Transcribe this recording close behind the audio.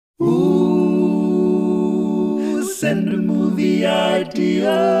Ooh, send a movie idea.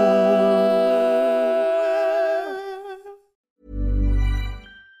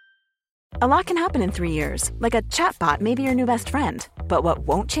 A lot can happen in 3 years, like a chatbot may be your new best friend. But what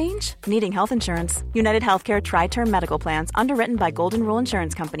won't change? Needing health insurance. United Healthcare Tri-Term Medical Plans, underwritten by Golden Rule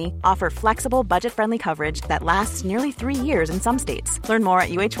Insurance Company, offer flexible, budget-friendly coverage that lasts nearly 3 years in some states. Learn more at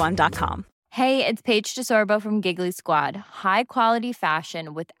uh1.com. Hey, it's Paige DeSorbo from Giggly Squad. High quality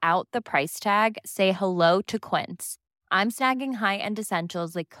fashion without the price tag. Say hello to Quince. I'm snagging high-end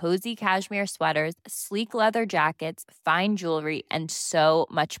essentials like cozy cashmere sweaters, sleek leather jackets, fine jewelry, and so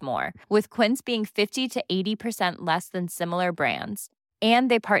much more. With Quince being 50 to 80% less than similar brands.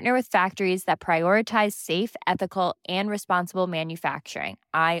 And they partner with factories that prioritize safe, ethical, and responsible manufacturing.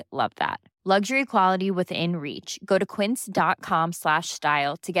 I love that. Luxury quality within reach. Go to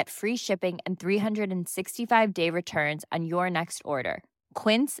quince.com/style to get free shipping and 365-day returns on your next order.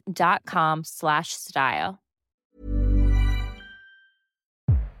 Quince.com/style.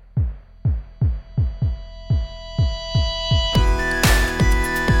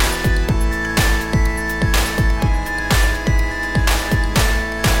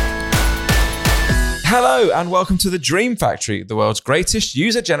 Hello and welcome to the Dream Factory, the world's greatest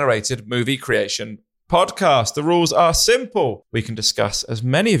user-generated movie creation podcast. The rules are simple. We can discuss as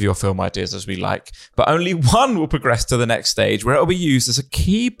many of your film ideas as we like, but only one will progress to the next stage where it will be used as a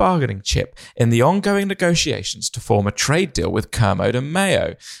key bargaining chip in the ongoing negotiations to form a trade deal with Kermode and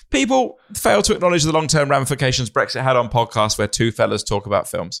Mayo. People fail to acknowledge the long-term ramifications Brexit had on podcasts where two fellas talk about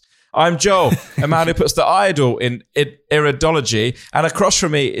films. I'm Joel, a man who puts the idol in iridology, and across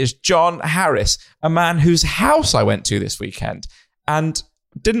from me is John Harris, a man whose house I went to this weekend and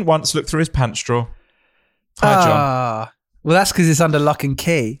didn't once look through his pants drawer. Hi, John. Well, that's because it's under lock and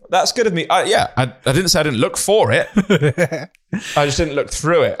key. That's good of me. I didn't say I didn't look for it. I just didn't look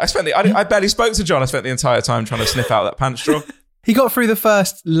through it. I barely spoke to John. I spent the entire time trying to sniff out that pants drawer. He got through the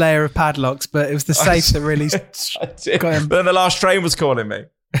first layer of padlocks, but it was the safe that really got him. But then the last train was calling me.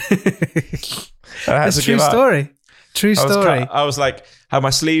 It's a true story. True story. I was like, had my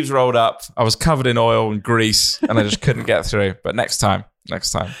sleeves rolled up. I was covered in oil and grease, and I just couldn't get through. But next time,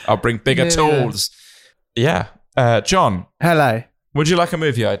 I'll bring bigger tools. Yeah. John. Hello. Would you like a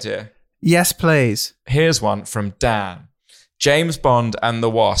movie idea? Yes, please. Here's one from Dan. James Bond and the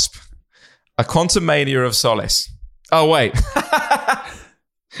Wasp. A Quantum Mania of Solace. Oh, wait.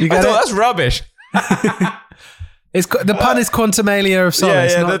 You got it? That's rubbish. The pun is Quantumalia of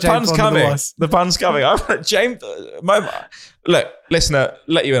Solace. Yeah, not the pun's coming. The pun's coming. James, look, listener,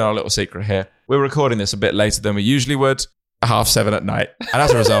 let you in on a little secret here. We're recording this a bit later than we usually would, 7:30 at night, and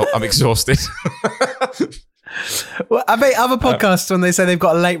as a result, I'm exhausted. Well, I bet other podcasts when they say they've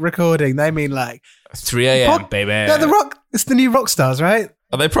got a late recording, they mean like 3 a.m. baby. Yeah, it's the new rock stars, right?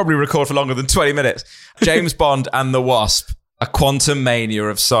 They probably record for longer than 20 minutes. James Bond and the Wasp, A Quantum Mania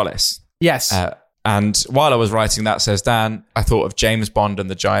of Solace. Yes. And while I was writing that, says Dan, I thought of James Bond and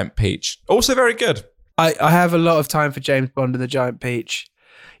the Giant Peach. Also very good. I have a lot of time for James Bond and the Giant Peach.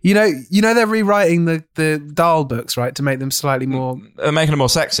 You know they're rewriting the Dahl books, right, to make them slightly more... They're making them more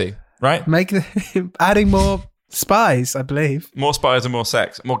sexy, right? Adding more spies, I believe. More spies and more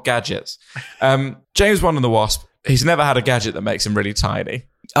sex, more gadgets. James Bond and the Wasp, he's never had a gadget that makes him really tiny.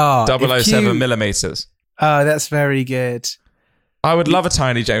 007 millimeters. Oh, that's very good. I would love a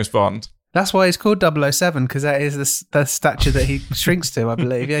tiny James Bond. That's why it's called 007, because that is the stature that he shrinks to, I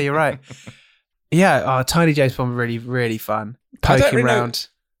believe. Yeah, you're right. Yeah, tiny James Bond, really, really fun. Poking around.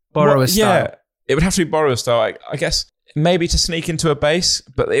 Borrower style. Yeah, it would have to be borrower style. I guess maybe to sneak into a base,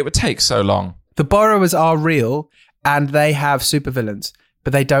 but it would take so long. The borrowers are real, and they have supervillains,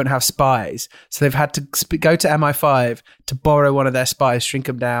 but they don't have spies. So they've had to go to MI5 to borrow one of their spies, shrink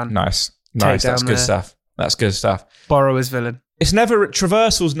them down. Nice. That's good stuff. Borrower's villain.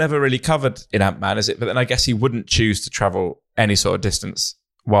 Traversal's never really covered in Ant-Man, is it? But then I guess he wouldn't choose to travel any sort of distance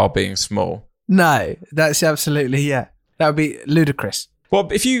while being small. No, that's absolutely, yeah. That would be ludicrous. Well,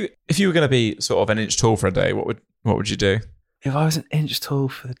 if you were going to be sort of an inch tall for a day, what would you do? If I was an inch tall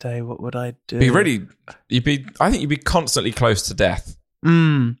for the day, what would I do? I think you'd be constantly close to death.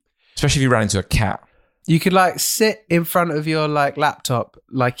 Especially if you ran into a cat. You could sit in front of your laptop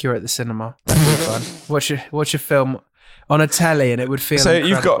like you're at the cinema. That'd be fun. Watch a film on a telly, and it would feel incredible.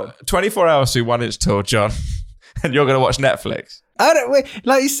 You've got 24 hours to be 1 inch tall, John, and you're going to watch Netflix.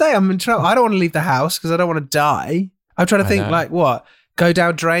 Like you say, I'm in trouble. I don't want to leave the house because I don't want to die. I'm trying to think, what? Go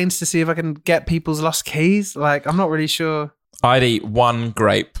down drains to see if I can get people's lost keys? I'm not really sure. I'd eat one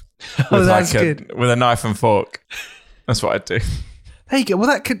grape with, with a knife and fork. That's what I'd do. There you go.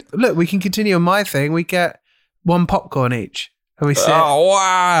 Well, we can continue on my thing. We get one popcorn each. And we sit. Oh,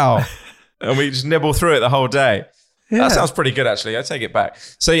 wow. And we just nibble through it the whole day. Yeah. That sounds pretty good, actually. I take it back.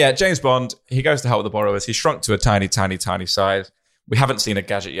 So yeah, James Bond, he goes to help the borrowers. He's shrunk to a tiny, tiny, tiny size. We haven't seen a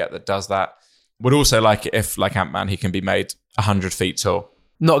gadget yet that does that. Would also like it if, like Ant-Man, he can be made 100 feet tall.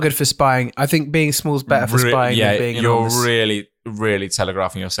 Not good for spying. I think being small is better for spying than being enormous. You're really, really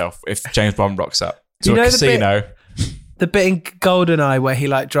telegraphing yourself if James Bond rocks up to a casino. The bit in GoldenEye where he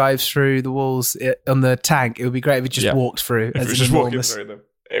like drives through the walls on the tank, it would be great if he just walked through. If he just walking through them.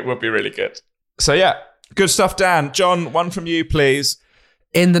 It would be really good. So yeah, good stuff, Dan. John, one from you, please.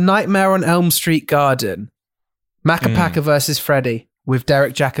 In the Nightmare on Elm Street garden, Macapaca versus Freddy with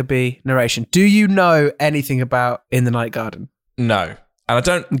Derek Jacobi narration. Do you know anything about In the Night Garden? No. And I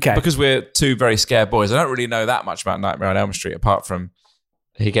don't, because we're two very scared boys, I don't really know that much about Nightmare on Elm Street apart from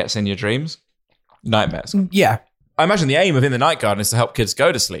he gets in your dreams. Nightmares. Yeah. I imagine the aim of In the Night Garden is to help kids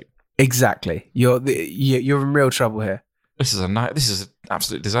go to sleep. Exactly. You're in real trouble here. This is an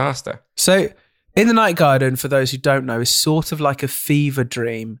absolute disaster. So, In the Night Garden, for those who don't know, is sort of like a fever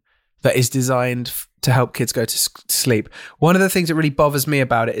dream that is designed to help kids go to sleep. One of the things that really bothers me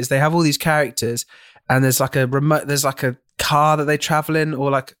about it is they have all these characters, and there's like a car that they travel in,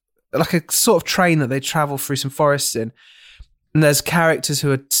 or like a sort of train that they travel through some forests in. And there's characters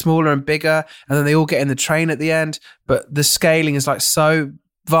who are smaller and bigger, and then they all get in the train at the end. But the scaling is like so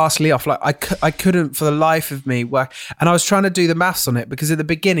vastly off. Like I couldn't for the life of me work. And I was trying to do the maths on it because at the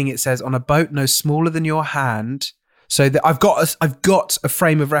beginning it says on a boat no smaller than your hand. So that I've got a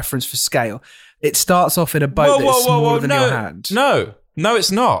frame of reference for scale. It starts off in a boat that is smaller than your hand. No,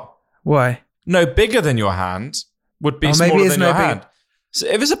 it's not. Why? No, bigger than your hand would be smaller than your hand. So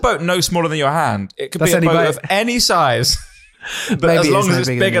if it's a boat no smaller than your hand, it could be a boat of any size. But as long as it's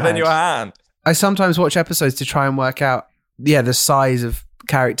bigger than your hand. I sometimes watch episodes to try and work out, the size of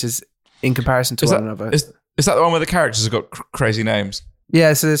characters in comparison to one another. Is that the one where the characters have got crazy names?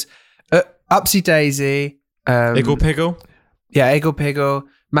 Yeah, so there's Upsy Daisy. Iggle Piggle? Yeah, Iggle Piggle,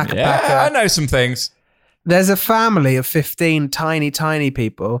 Macapaca. Yeah, I know some things. There's a family of 15 tiny, tiny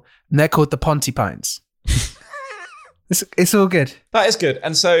people, and they're called the Pontypines. It's all good. That is good.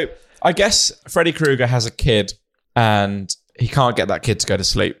 And so I guess Freddy Krueger has a kid, and he can't get that kid to go to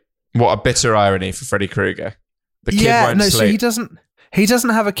sleep. What a bitter irony for Freddy Krueger. The kid won't sleep. So he doesn't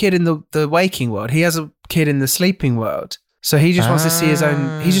have a kid in the waking world. He has a kid in the sleeping world. So he just wants to see his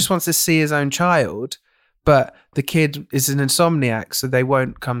own. He just wants to see his own child, but the kid is an insomniac, so they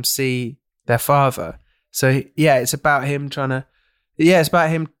won't come see their father. So it's about him it's about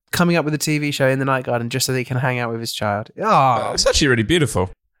him coming up with a TV show In the Night Garden just so that he can hang out with his child. Oh, it's actually really beautiful.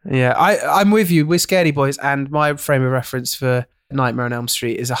 Yeah, I'm with you. We're scaredy boys, and my frame of reference for Nightmare on Elm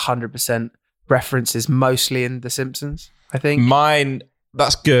Street is 100% references, mostly in The Simpsons, I think. Mine,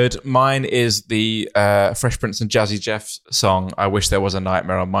 that's good. Mine is the Fresh Prince and Jazzy Jeff song, I Wish There Was a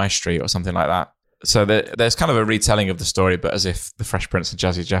Nightmare on My Street, or something like that. So there's kind of a retelling of the story, but as if the Fresh Prince and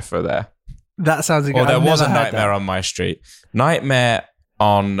Jazzy Jeff were there. That sounds good. Or there was a Nightmare on My Street. Nightmare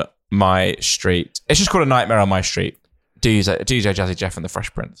on My Street. It's just called A Nightmare on My Street. DJ Jazzy Jeff and the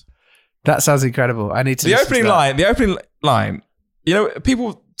Fresh Prince. That sounds incredible. I need to. The opening line. You know,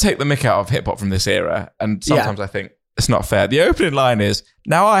 people take the mick out of hip hop from this era, and sometimes I think it's not fair. The opening line is,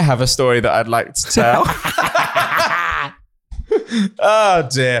 "Now I have a story that I'd like to tell." Oh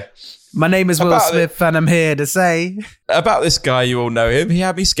dear. My name is Will Smith, and I'm here to say about this guy. You all know him. He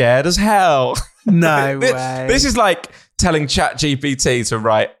had me scared as hell. No way. This is like telling ChatGPT to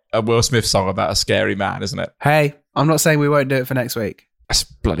write a Will Smith song about a scary man, isn't it? Hey, I'm not saying we won't do it for next week. That's a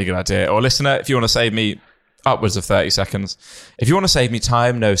bloody good idea. Or listener, if you want to save me upwards of 30 seconds, if you want to save me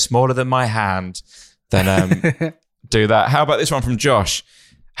time no smaller than my hand, then do that. How about this one from Josh?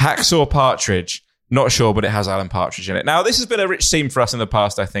 Hacksaw Partridge. Not sure, but it has Alan Partridge in it. Now, this has been a rich theme for us in the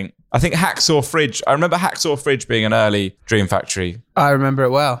past, I think. I think Hacksaw Fridge. I remember Hacksaw Fridge being an early Dream Factory. I remember it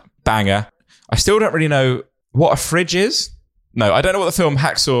well. Banger. I still don't really know what a fridge is. No, I don't know what the film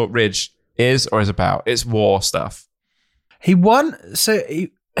Hacksaw Ridge is or is about. It's war stuff. He won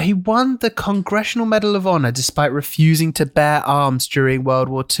the Congressional Medal of Honor despite refusing to bear arms during World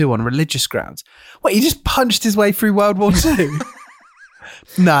War II on religious grounds. Wait, he just punched his way through World War II?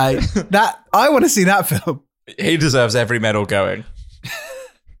 No, I want to see that film. He deserves every medal going.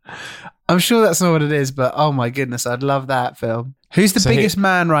 I'm sure that's not what it is, but oh my goodness, I'd love that film. Who's the biggest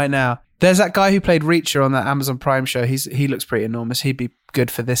man right now? There's that guy who played Reacher on that Amazon Prime show. He looks pretty enormous. He'd be good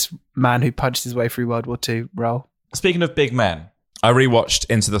for this man who punched his way through World War II role. Speaking of big men, I rewatched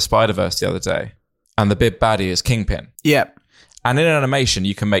Into the Spider-Verse the other day, and the big baddie is Kingpin. Yep. And in animation,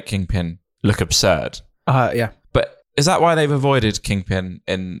 you can make Kingpin look absurd. Yeah. But is that why they've avoided Kingpin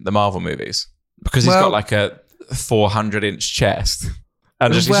in the Marvel movies? Because he's got like a 400-inch chest.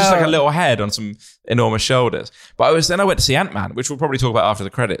 And just, it's just like a little head on some enormous shoulders. But I went to see Ant-Man, which we'll probably talk about after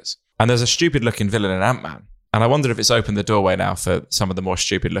the credits. And there's a stupid-looking villain in Ant-Man. And I wonder if it's opened the doorway now for some of the more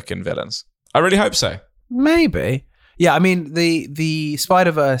stupid-looking villains. I really hope so. Maybe. Yeah, I mean, the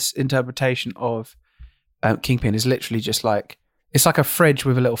Spider-Verse interpretation of Kingpin is literally just like, it's like a fridge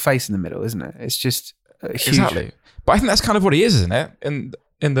with a little face in the middle, isn't it? It's just huge. Exactly. But I think that's kind of what he is, isn't it? In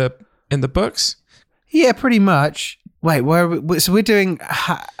the books? Yeah, pretty much. Wait, so we're doing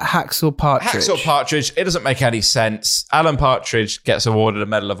Hacksaw Partridge. Hacksaw Partridge, it doesn't make any sense. Alan Partridge gets awarded a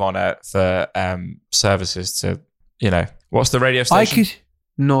Medal of Honor for services to, what's the radio station?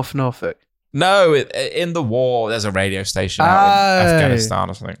 North Norfolk. No, in the war, there's a radio station out in Afghanistan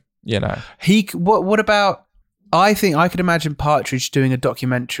or something, What about, I think I could imagine Partridge doing a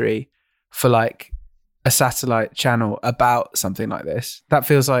documentary for like a satellite channel about something like this. That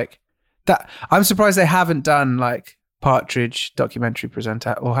feels like, that. I'm surprised they haven't done like Partridge documentary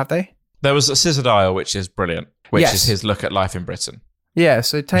presenter, or have they? There was a Scissor Dial, which is brilliant, which is his look at life in Britain. Yeah,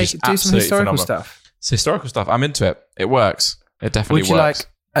 so do some historical phenomenal stuff. It's historical stuff. I'm into it. It works. It definitely works. Would you like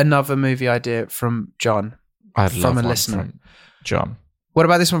another movie idea from John? I'd love a listener. From John. What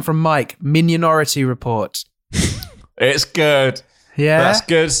about this one from Mike? Minority Report. It's good. Yeah? That's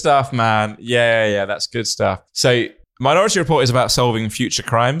good stuff, man. Yeah, that's good stuff. So Minority Report is about solving future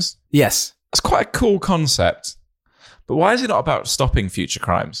crimes. Yes. That's quite a cool concept. But why is it not about stopping future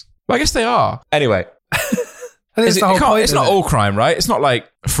crimes? Well, I guess they are. Anyway. It's not all crime, right? It's not like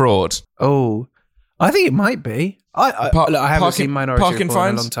fraud. Oh, I think it might be. I haven't seen Minority Report in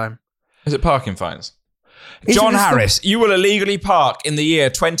a long time. Is it parking fines? John Harris, you will illegally park in the year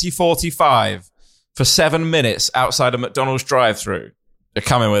 2045 for 7 minutes outside a McDonald's drive-thru. You're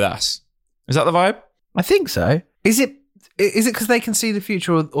coming with us. Is that the vibe? I think so. Is it because they can see the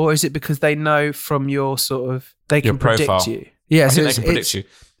future, or is it because they know from your sort of, they can predict you? Yeah, so they can predict you.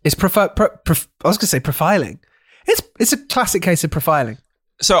 It's I was going to say profiling. It's a classic case of profiling.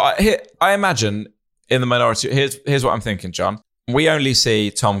 So I imagine in the Minority, here's what I'm thinking, John. We only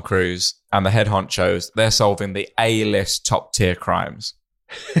see Tom Cruise and the head honchos. They're solving the A-list top tier crimes.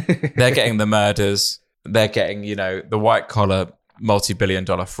 They're getting the murders. They're getting, the white collar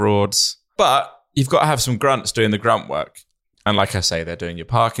multi-billion-dollar frauds. But you've got to have some grunts doing the grunt work. And like I say, they're doing your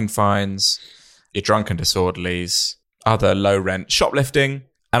parking fines, your drunken disorderlies, other low rent shoplifting.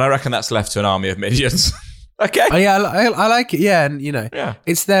 And I reckon that's left to an army of minions. Okay. Oh, yeah, I like it. Yeah, and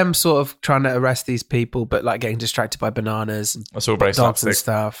it's them sort of trying to arrest these people, but like getting distracted by bananas and that's all very dogs and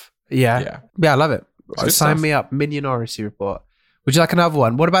stuff. Yeah, I love it. Sign me up. Minority Report. Would you like another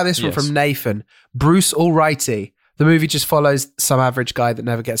one? What about this one from Nathan? Bruce Alrighty. The movie just follows some average guy that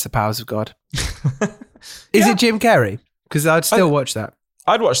never gets the powers of God. Is it Jim Carrey? Because I'd still watch that.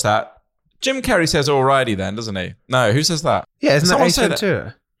 I'd watch that. Jim Carrey says alrighty then, doesn't he? No, who says that? Yeah, isn't that Ace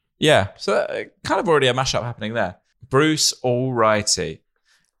Ventura? Yeah, so kind of already a mashup happening there. Bruce Alrighty.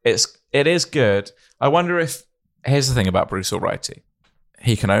 It is good. I wonder if, here's the thing about Bruce Alrighty.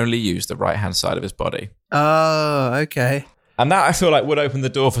 He can only use the right-hand side of his body. Oh, okay. And that I feel like would open the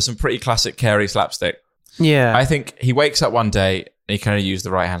door for some pretty classic Carey slapstick. Yeah. I think he wakes up one day and he can only use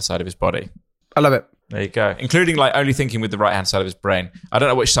the right-hand side of his body. I love it. There you go. Including like only thinking with the right-hand side of his brain. I don't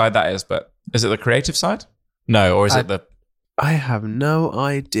know which side that is, but is it the creative side? No, or is it the... I have no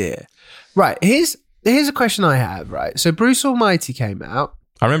idea. Right, here's a question I have, right? So Bruce Almighty came out.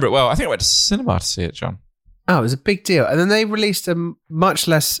 I remember it well. I think I went to cinema to see it, John. Oh, it was a big deal. And then they released a much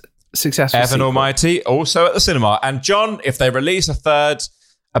less successful Evan sequel. Almighty, also at the cinema. And John, if they release a third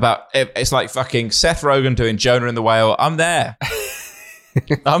about... It's like fucking Seth Rogen doing Jonah and the Whale. I'm there.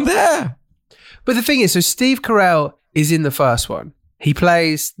 I'm there. But the thing is, so Steve Carell is in the first one. He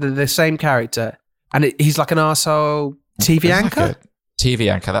plays the same character. And he's like an arsehole TV anchor? Like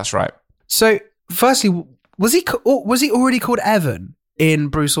TV anchor, that's right. So, firstly, was he already called Evan in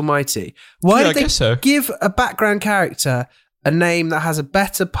Bruce Almighty? Why did they give a background character a name that has a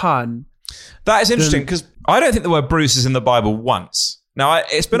better pun? That is interesting because I don't think the word Bruce is in the Bible once. Now,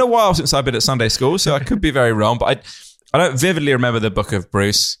 it's been a while since I've been at Sunday school, so I could be very wrong, but I don't vividly remember the book of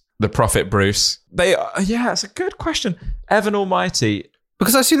Bruce, the prophet Bruce. It's a good question. Evan Almighty.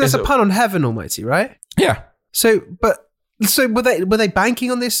 Because I assume that's a pun on Heaven Almighty, right? Yeah. So were they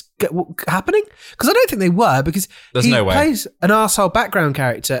banking on this happening? Because I don't think they were, because there's no way. He plays an arsehole background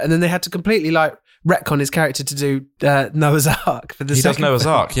character, and then they had to completely like retcon his character to do Noah's Ark for the second. He does Noah's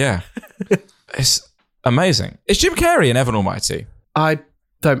Ark, yeah. It's amazing. Is Jim Carrey in Evan Almighty? I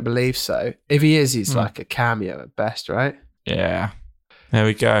don't believe so. If he is, he's like a cameo at best, right? Yeah. There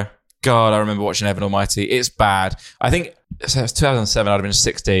we go. God, I remember watching Evan Almighty. It's bad. I think it was 2007. I'd have been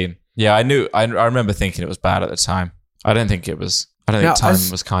 16. Yeah, I knew. I remember thinking it was bad at the time. I don't think it was. I don't think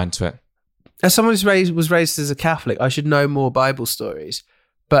time was kind to it. As someone who was raised as a Catholic, I should know more Bible stories.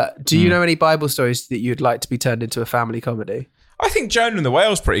 But do you know any Bible stories that you'd like to be turned into a family comedy? I think Jonah and the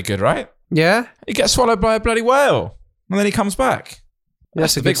Whale's pretty good, right? Yeah? He gets swallowed by a bloody whale, and then he comes back.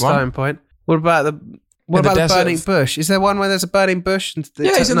 That's a big starting point. What about the burning bush? Is there one where there's a burning bush?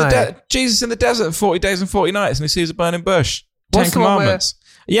 Yeah, he's in the Jesus in the desert for 40 days and 40 nights, and he sees a burning bush. What's 10 Commandments.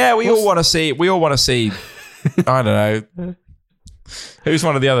 Yeah, we all want to see. I don't know. Who's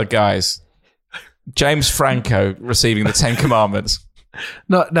one of the other guys? James Franco receiving the 10 Commandments.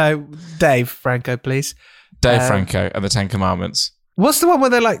 No, Dave Franco, please. Dave Franco and the 10 Commandments. What's the one where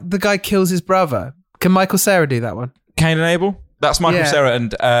they're like the guy kills his brother? Can Michael Cera do that one? Kane and Abel. That's Michael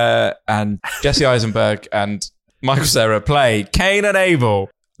Cera and Jesse Eisenberg and Michael Cera play Kane and Abel.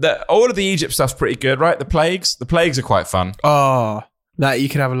 All of the Egypt stuff's pretty good, right? The plagues are quite fun. Oh, you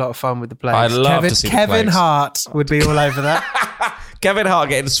can have a lot of fun with the plagues. I'd love to see the Kevin plagues. Hart would be all over that. Kevin Hart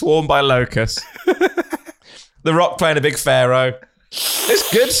getting swarmed by locusts. The Rock playing a big pharaoh.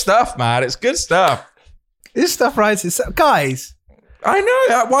 It's good stuff, man. It's good stuff. This stuff writes itself. Guys. I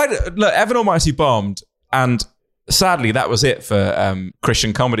know. Look, Evan Almighty bombed, and sadly, that was it for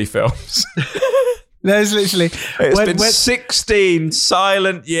Christian comedy films. There's literally... It's been 16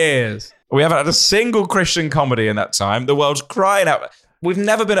 silent years. We haven't had a single Christian comedy in that time. The world's crying out. We've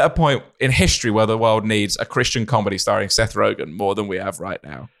never been at a point in history where the world needs a Christian comedy starring Seth Rogen more than we have right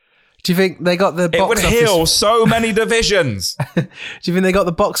now. Do you think they got the box office? It would heal so many divisions. Do you think they got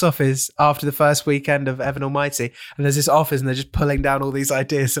the box office after the first weekend of Evan Almighty? And there's this office and they're just pulling down all these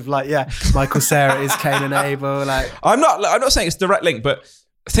ideas of Michael Cera is Kane and Abel. I'm not saying it's a direct link, but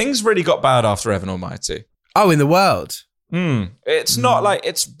things really got bad after Evan Almighty. Oh, in the world? It's not like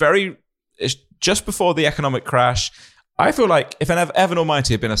it's just before the economic crash. I feel like if Evan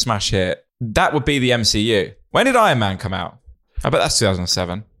Almighty had been a smash hit, that would be the MCU. When did Iron Man come out? I bet that's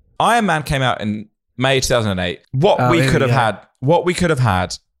 2007. Iron Man came out in May 2008. What we could have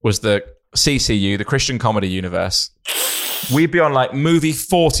had was the CCU, the Christian Comedy Universe. We'd be on movie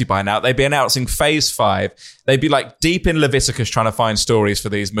 40 by now. They'd be announcing phase 5. They'd be deep in Leviticus trying to find stories for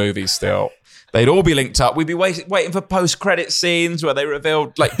these movies still. They'd all be linked up. We'd be waiting for post-credit scenes where they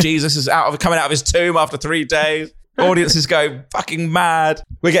revealed Jesus is coming out of his tomb after 3 days. Audiences go fucking mad.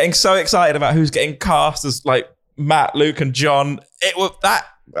 We're getting so excited about who's getting cast as Matt, Luke, and John.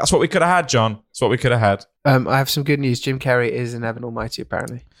 That's what we could have had, John. That's what we could have had. I have some good news. Jim Carrey is in Evan Almighty,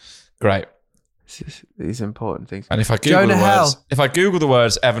 apparently. Great. These important things. And if I Google the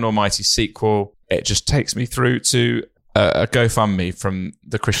words Evan Almighty sequel, it just takes me through to a GoFundMe from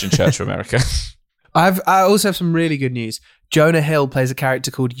the Christian Church of America. I also have some really good news. Jonah Hill plays a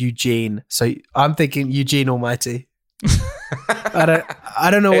character called Eugene, so I'm thinking Eugene Almighty. I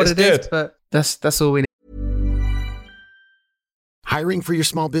don't know what it is, but that's all we need. Hiring for your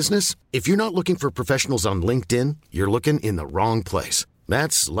small business? If you're not looking for professionals on LinkedIn, you're looking in the wrong place.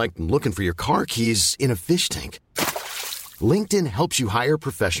 That's like looking for your car keys in a fish tank. LinkedIn helps you hire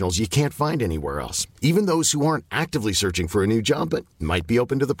professionals you can't find anywhere else, even those who aren't actively searching for a new job but might be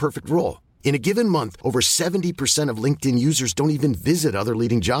open to the perfect role. In a given month, over 70% of LinkedIn users don't even visit other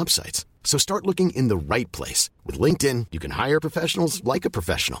leading job sites. So start looking in the right place. With LinkedIn, you can hire professionals like a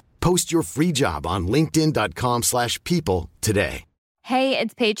professional. Post your free job on linkedin.com/people today. Hey,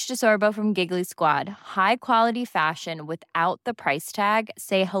 it's Paige DeSorbo from Giggly Squad. High quality fashion without the price tag.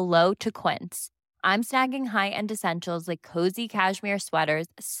 Say hello to Quince. I'm snagging high-end essentials like cozy cashmere sweaters,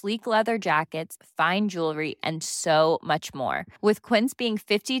 sleek leather jackets, fine jewelry, and so much more. With Quince being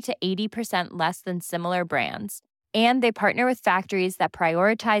 50 to 80% less than similar brands. And they partner with factories that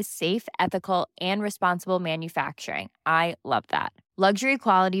prioritize safe, ethical, and responsible manufacturing. I love that. Luxury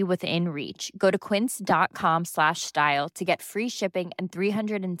quality within reach. Go to quince.com/style to get free shipping and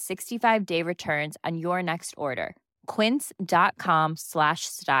 365-day returns on your next order.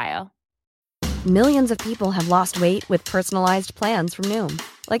 Quince.com/style. Millions of people have lost weight with personalized plans from Noom.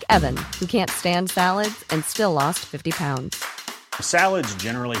 Like Evan, who can't stand salads and still lost 50 pounds. Salads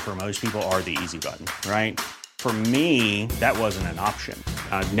generally for most people are the easy button, right? For me, that wasn't an option.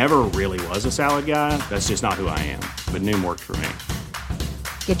 I never really was a salad guy. That's just not who I am. But Noom worked for me.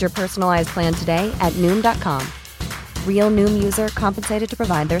 Get your personalized plan today at Noom.com. Real Noom user compensated to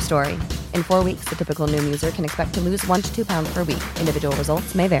provide their story. In 4 weeks, the typical Noom user can expect to lose 1 to 2 pounds per week. Individual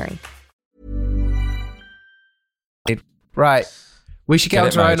results may vary. Right. We should get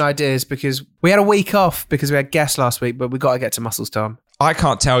onto our own ideas because we had a week off because we had guests last week, but we got to get to Muscles, Tom. I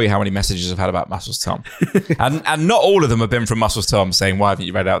can't tell you how many messages I've had about Muscles Tom. and not all of them have been from Muscles Tom saying, why haven't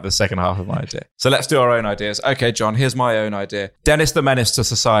you read out the second half of my idea? So let's do our own ideas. Okay, John, here's my own idea. Dennis the Menace to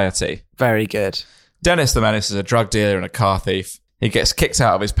Society. Very good. Dennis the Menace is a drug dealer and a car thief. He gets kicked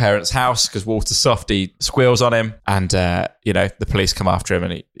out of his parents' house because Walter Softy squeals on him. And, the police come after him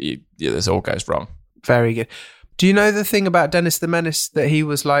and this all goes wrong. Very good. Do you know the thing about Dennis the Menace, that he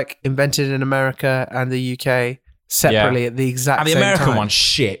was like invented in America and the UK separately at the exact same time? And the American one's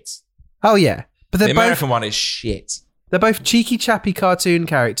shit. Oh, yeah. But the American one is shit. They're both cheeky, chappy cartoon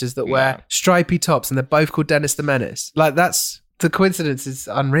characters that wear stripy tops, and they're both called Dennis the Menace. Like, the coincidence is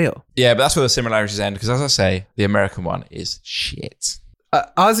unreal. Yeah, but that's where the similarities end, because as I say, the American one is shit.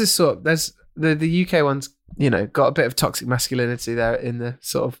 Ours is sort of, there's the UK one's, got a bit of toxic masculinity there in the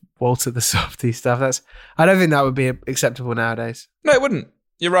sort of Walter the Softy stuff. I don't think that would be acceptable nowadays. No, it wouldn't.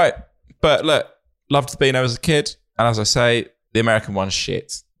 You're right. But look, loved the Beano as a kid. And as I say, the American one's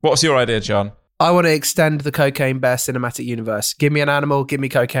shit. What's your idea, John? I want to extend the Cocaine Bear cinematic universe. Give me an animal, give me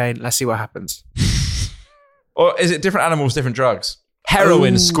cocaine. Let's see what happens. Or is it different animals, different drugs?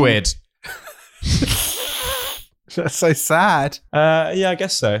 Heroin squid. That's so sad. Yeah, I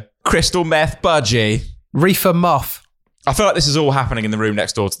guess so. Crystal meth budgie. Reefer moth. I feel like this is all happening in the room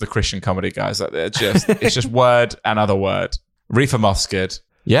next door to the Christian comedy guys. Like it's just word and other word. Reefer moth's good.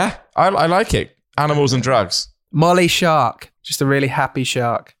 Yeah, I like it. Animals and drugs. Molly shark. Just a really happy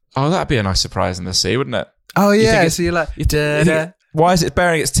shark. Oh, that'd be a nice surprise in the sea, wouldn't it? Oh, yeah. So you're like... why is it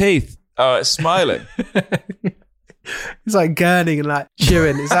baring its teeth? Oh, it's smiling. It's like gurning and like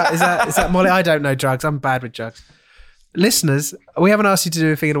chewing. Is that Molly? I don't know drugs. I'm bad with drugs. Listeners, we haven't asked you to do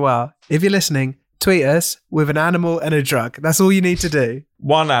anything in a while. If you're listening, tweet us with an animal and a drug. That's all you need to do.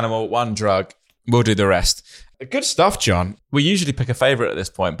 One animal, one drug. We'll do the rest. Good stuff, John. We usually pick a favourite at this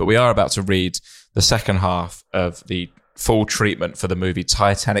point, but we are about to read the second half of the full treatment for the movie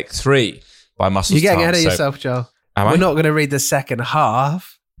Titanic 3 by Muscles Tom. You're getting ahead of yourself, Joel. We're not going to read the second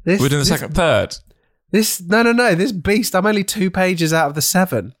half. We're doing the second third. No. This beast, I'm only 2 pages out of the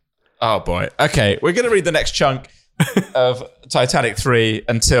 7. Oh, boy. Okay, we're going to read the next chunk of Titanic 3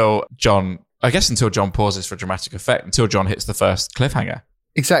 until John pauses for dramatic effect, until John hits the first cliffhanger.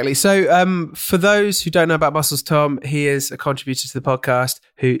 Exactly. So for those who don't know about Muscles Tom, he is a contributor to the podcast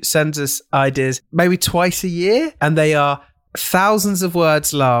who sends us ideas maybe twice a year, and they are thousands of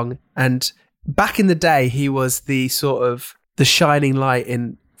words long. And back in the day, he was the sort of the shining light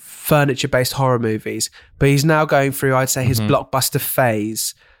in furniture-based horror movies, but he's now going through, I'd say, his blockbuster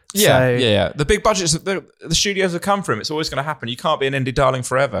phase. Yeah. The big budgets, the studios have come from. It's always going to happen. You can't be an indie darling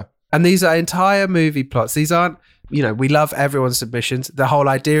forever. And these are entire movie plots. These aren't, we love everyone's submissions. The whole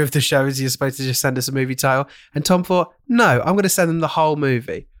idea of the show is you're supposed to just send us a movie title. And Tom thought, no, I'm going to send them the whole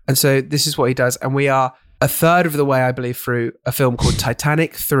movie. And so this is what he does. And we are a third of the way, I believe, through a film called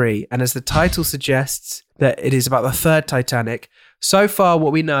Titanic 3. And as the title suggests, that it is about the third Titanic. So far,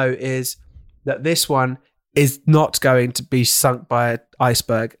 what we know is that this one is not going to be sunk by an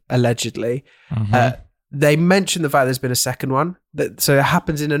iceberg, allegedly. Mm-hmm. They mention the fact there's been a second one. So it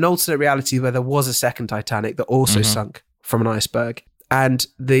happens in an alternate reality where there was a second Titanic that also sunk from an iceberg. And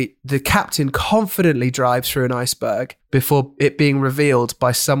the captain confidently drives through an iceberg before it being revealed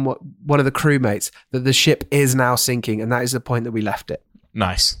by one of the crewmates that the ship is now sinking. And that is the point that we left it.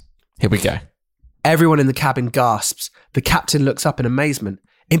 Nice. Here we go. Everyone in the cabin gasps. The captain looks up in amazement.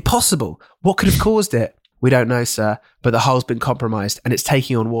 Impossible. What could have caused it? We don't know, sir, but the hull's been compromised and it's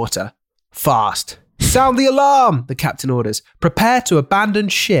taking on water. Fast. Sound the alarm, the captain orders. Prepare to abandon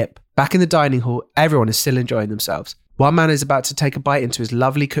ship. Back in the dining hall, everyone is still enjoying themselves. One man is about to take a bite into his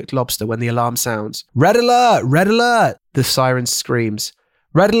lovely cooked lobster when the alarm sounds. Red alert! Red alert! The siren screams.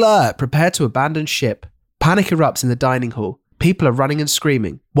 Red alert! Prepare to abandon ship. Panic erupts in the dining hall. People are running and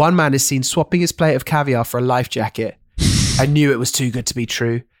screaming. One man is seen swapping his plate of caviar for a life jacket. I knew it was too good to be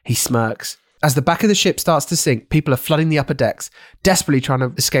true. He smirks. As the back of the ship starts to sink, people are flooding the upper decks, desperately trying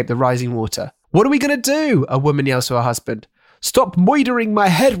to escape the rising water. What are we going to do? A woman yells to her husband. Stop moidering my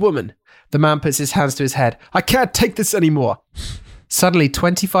head, woman. The man puts his hands to his head. I can't take this anymore. Suddenly,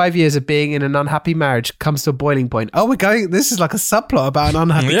 25 years of being in an unhappy marriage comes to a boiling point. Oh, this is like a subplot about an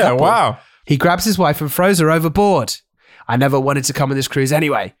unhappy couple. Wow. He grabs his wife and throws her overboard. I never wanted to come on this cruise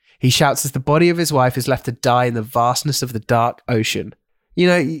anyway. He shouts as the body of his wife is left to die in the vastness of the dark ocean. We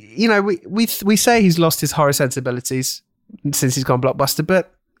say he's lost his horror sensibilities since he's gone blockbuster,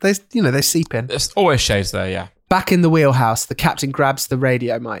 but they seep in. There's always shades there, yeah. Back in the wheelhouse, the captain grabs the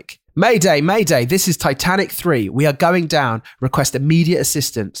radio mic. Mayday, Mayday, this is Titanic 3. We are going down. Request immediate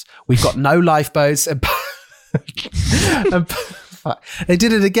assistance. We've got no lifeboats and fuck? They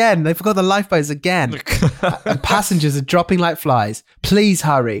did it again. They forgot the lifeboats again. And passengers are dropping like flies. Please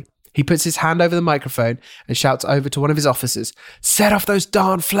hurry. He puts his hand over the microphone and shouts over to one of his officers, set off those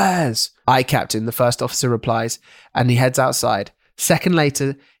darn flares. Aye, Captain, the first officer replies, and he heads outside. Second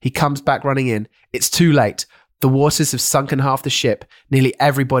later, he comes back running in. It's too late. The waters have sunken half the ship. Nearly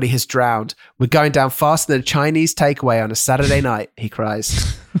everybody has drowned. We're going down faster than a Chinese takeaway on a Saturday night, he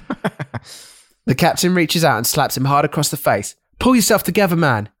cries. The captain reaches out and slaps him hard across the face. Pull yourself together,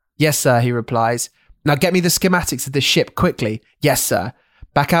 man. Yes, sir, he replies. Now get me the schematics of this ship quickly. Yes, sir.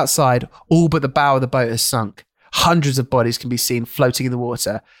 Back outside, all but the bow of the boat has sunk. Hundreds of bodies can be seen floating in the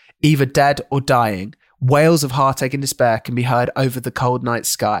water, either dead or dying. Wails of heartache and despair can be heard over the cold night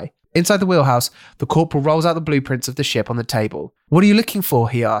sky. Inside the wheelhouse, the corporal rolls out the blueprints of the ship on the table. What are you looking for?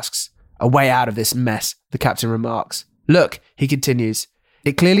 He asks. A way out of this mess, the captain remarks. Look, he continues.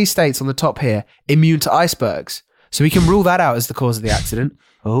 It clearly states on the top here, immune to icebergs. So we can rule that out as the cause of the accident.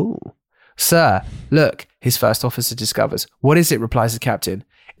 Oh. Sir, look, his first officer discovers. What is it? Replies the captain.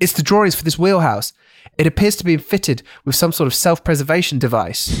 It's the drawings for this wheelhouse. It appears to be fitted with some sort of self-preservation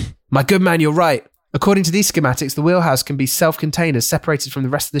device. My good man, you're right. According to these schematics, the wheelhouse can be self-contained as separated from the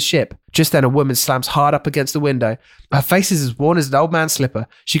rest of the ship. Just then, a woman slams hard up against the window. Her face is as worn as an old man's slipper.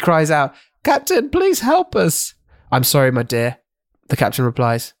 She cries out, Captain, please help us. I'm sorry, my dear. The captain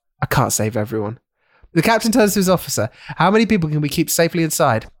replies, I can't save everyone. The captain turns to his officer. How many people can we keep safely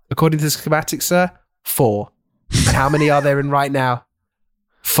inside? According to the schematics, sir, 4. And how many are there in right now?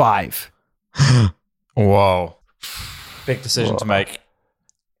 5. Whoa. Big decision to make.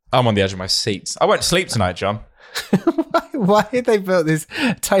 I'm on the edge of my seat. I won't sleep tonight, John. Why did they build this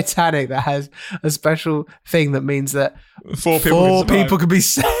Titanic that has a special thing that means that 4 people can be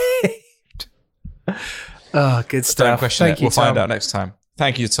saved? Oh, good stuff. Don't question Thank it. you, We'll Tom. find out next time.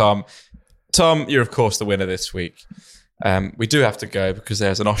 Thank you, Tom. Tom, you're of course the winner this week. We do have to go because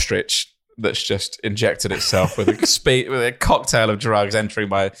there's an ostrich that's just injected itself with a cocktail of drugs entering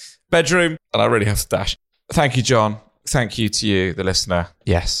my bedroom, and I really have to dash. Thank you, John. Thank you to you, the listener.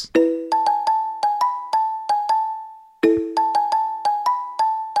 Yes.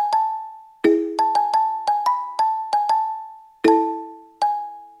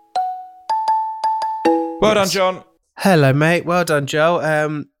 Well done, John. Hello, mate. Well done,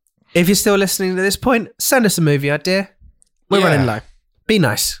 Joel. If you're still listening to this point, send us a movie idea. We're running low. Be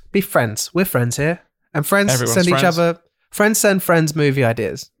nice. Be friends. We're friends here. And friends Everyone's send each friends. other... Friends send friends movie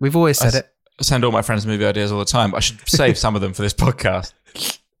ideas. We've always said it. I send all my friends movie ideas all the time, but I should save some of them for this podcast.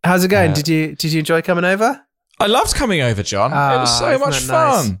 How's it going? Did you enjoy coming over? I loved coming over, John. It was so isn't much that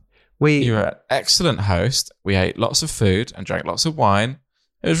nice? fun. We You were an excellent host. We ate lots of food and drank lots of wine.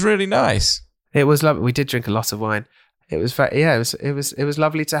 It was really nice. It was lovely. We did drink a lot of wine. It was it was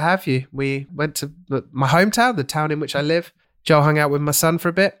lovely to have you. We went to my hometown, the town in which I live. Joel hung out with my son for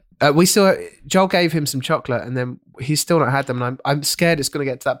a bit. Joel gave him some chocolate, and then he's still not had them. And I'm scared it's going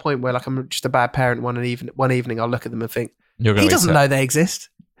to get to that point where like I'm just a bad parent. One evening, I'll look at them and think he doesn't know they exist.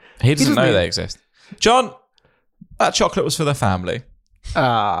 He doesn't know they exist. John, that chocolate was for the family.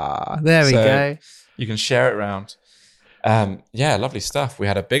 There we go. You can share it around. Yeah, lovely stuff. We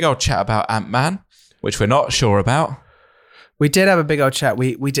had a big old chat about Ant-Man, which we're not sure about. We did have a big old chat.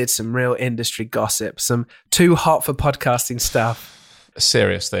 We did some real industry gossip, some too hot for podcasting stuff.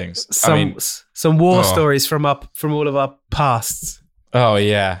 Serious things. Some war stories from all of our pasts. Oh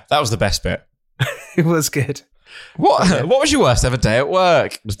yeah, that was the best bit. It was good. What was your worst ever day at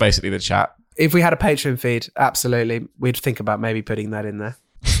work? Was basically the chat. If we had a Patreon feed, absolutely, we'd think about maybe putting that in there.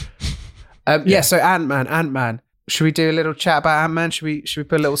 So Ant-Man. Should we do a little chat about Ant-Man? Should we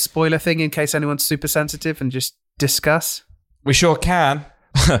put a little spoiler thing in case anyone's super sensitive and just discuss? We sure can.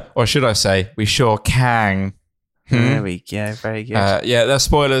 Or should I say, we sure can. There we go. Very good. There's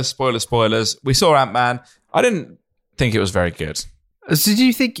spoilers. We saw Ant-Man. I didn't think it was very good. So did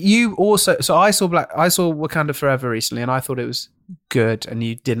you think you also... So I saw Wakanda Forever recently, and I thought it was good, and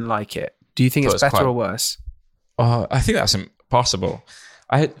you didn't like it. Do you think it's better or worse? I think that's impossible.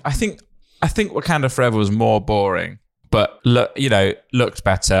 I think Wakanda Forever was more boring, but looked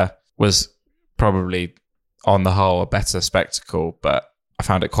better. Was probably on the whole a better spectacle, but I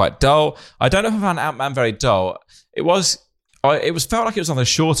found it quite dull. I don't know if I found Ant-Man very dull. It felt like it was on the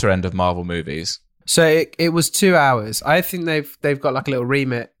shorter end of Marvel movies. So it was 2 hours. I think they've got like a little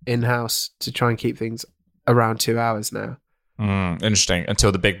remit in-house to try and keep things around 2 hours now. Interesting.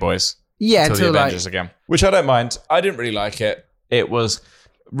 Until the big boys. Yeah, until the Avengers again. Which I don't mind. I didn't really like it. It was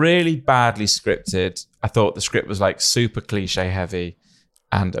really badly scripted. I thought the script was like super cliche heavy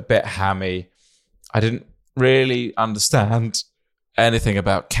and a bit hammy. I didn't really understand anything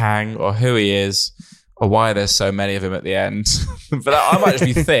about Kang or who he is or why there's so many of him at the end. But I might just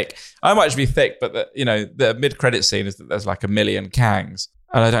be thick. But the mid-credit scene is that there's like 1 million Kangs.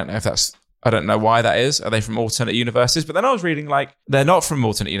 And I don't know why that is. Are they from alternate universes? But then I was reading like, they're not from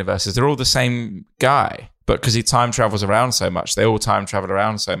alternate universes. They're all the same guy. But because he time travels around so much, they all time travel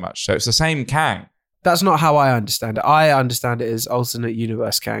around so much. So it's the same Kang. That's not how I understand it. I understand it as alternate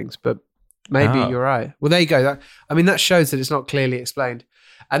universe Kangs, but maybe you're right. Well, there you go. That shows that it's not clearly explained.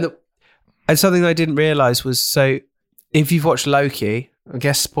 And something I didn't realise was, so if you've watched Loki, I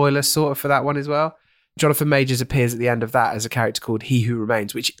guess spoiler sort of for that one as well, Jonathan Majors appears at the end of that as a character called He Who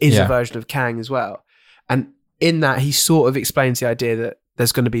Remains, which is a version of Kang as well. And in that, he sort of explains the idea that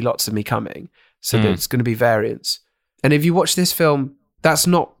there's going to be lots of me coming, so there's going to be variants. And if you watch this film, that's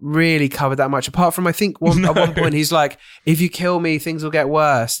not really covered that much, apart from, I think, at one point he's like, if you kill me, things will get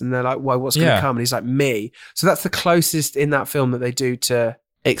worse. And they're like, why, what's going to come? And he's like, me. So that's the closest in that film that they do to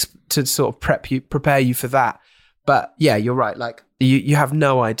sort of prepare you for that. But yeah, you're right. Like, you have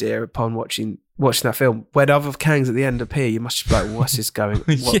no idea upon watching that film. When other Kangs at the end appear, you must be like, what's this going?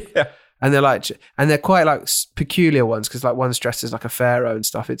 Yeah. And they're quite like peculiar ones, because like one's dressed as like a pharaoh and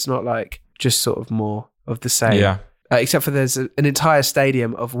stuff. It's not like just sort of more of the same. Yeah. Except for there's an entire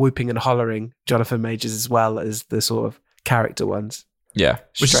stadium of whooping and hollering Jonathan Majors as well as the sort of character ones. Yeah.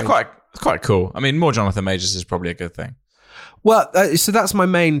 Which is quite cool. I mean, more Jonathan Majors is probably a good thing. Well, so that's my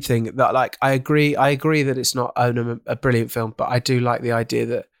main thing. That like I agree that it's not a brilliant film, but I do like the idea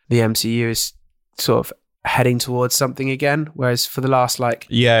that the MCU is sort of heading towards something again. Whereas for the last that's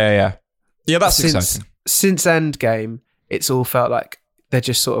exciting. Since Endgame, it's all felt like they're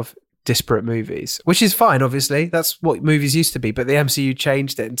just sort of disparate movies, which is fine. Obviously, that's what movies used to be. But the MCU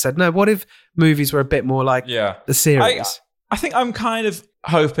changed it and said, no, what if movies were a bit more like the series? I think I'm kind of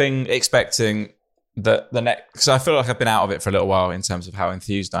expecting that the next, because I feel like I've been out of it for a little while in terms of how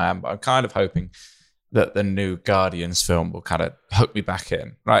enthused I am, but I'm kind of hoping that the new Guardians film will kind of hook me back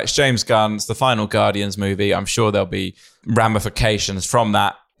in. Right, it's James Gunn's the final Guardians movie. I'm sure there'll be ramifications from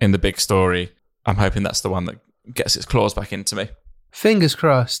that in the big story. I'm hoping that's the one that gets its claws back into me. Fingers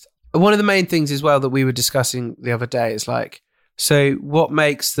crossed. One of the main things as well that we were discussing the other day is like, so what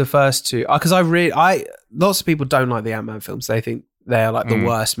makes the first two? Because lots of people don't like the Ant-Man films. They think they are like the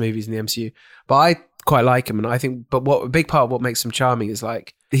worst movies in the MCU. But I quite like them, and I think. But a big part of what makes them charming is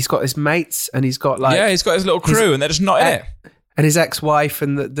like he's got his mates, and he's got like he's got his little crew, and they're just not in it. And his ex-wife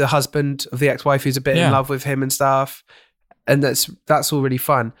and the husband of the ex-wife who's a bit in love with him and stuff, and that's all really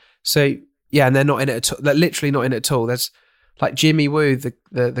fun. So and they're not in it at all. They're literally not in it at all. There's like Jimmy Woo,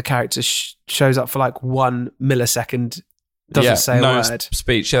 the character shows up for like 1 millisecond, doesn't say a word.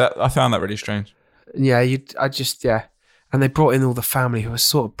 Speech. Yeah, I found that really strange. Yeah, and they brought in all the family who are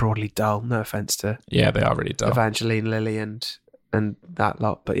sort of broadly dull. No offense to they are really dull. Evangeline Lilly and that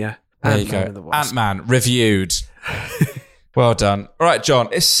lot, but yeah. There you go. Ant-Man reviewed. Well done. All right, John.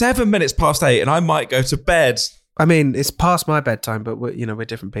 It's 7 minutes past 8, and I might go to bed. I mean, it's past my bedtime, but we're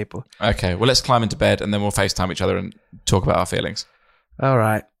different people. Okay, well, let's climb into bed, and then we'll FaceTime each other and talk about our feelings. All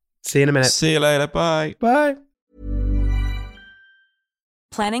right. See you in a minute. See you later. Bye. Bye.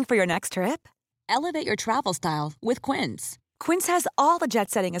 Planning for your next trip? Elevate your travel style with Quince. Quince has all the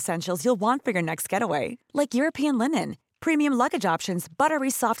jet-setting essentials you'll want for your next getaway, like European linen, premium luggage options, buttery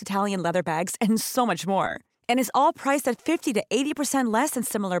soft Italian leather bags, and so much more. And is all priced at 50 to 80% less than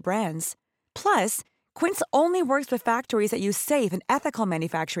similar brands. Plus, Quince only works with factories that use safe and ethical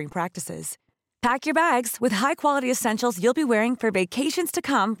manufacturing practices. Pack your bags with high-quality essentials you'll be wearing for vacations to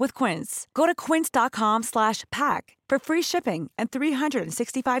come with Quince. Go to quince.com/pack for free shipping and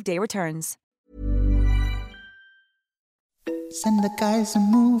 365-day returns. Send the guys a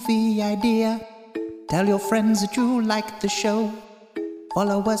movie idea. Tell your friends that you like the show.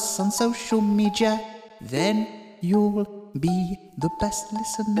 Follow us on social media. Then you'll be the best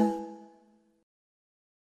listener.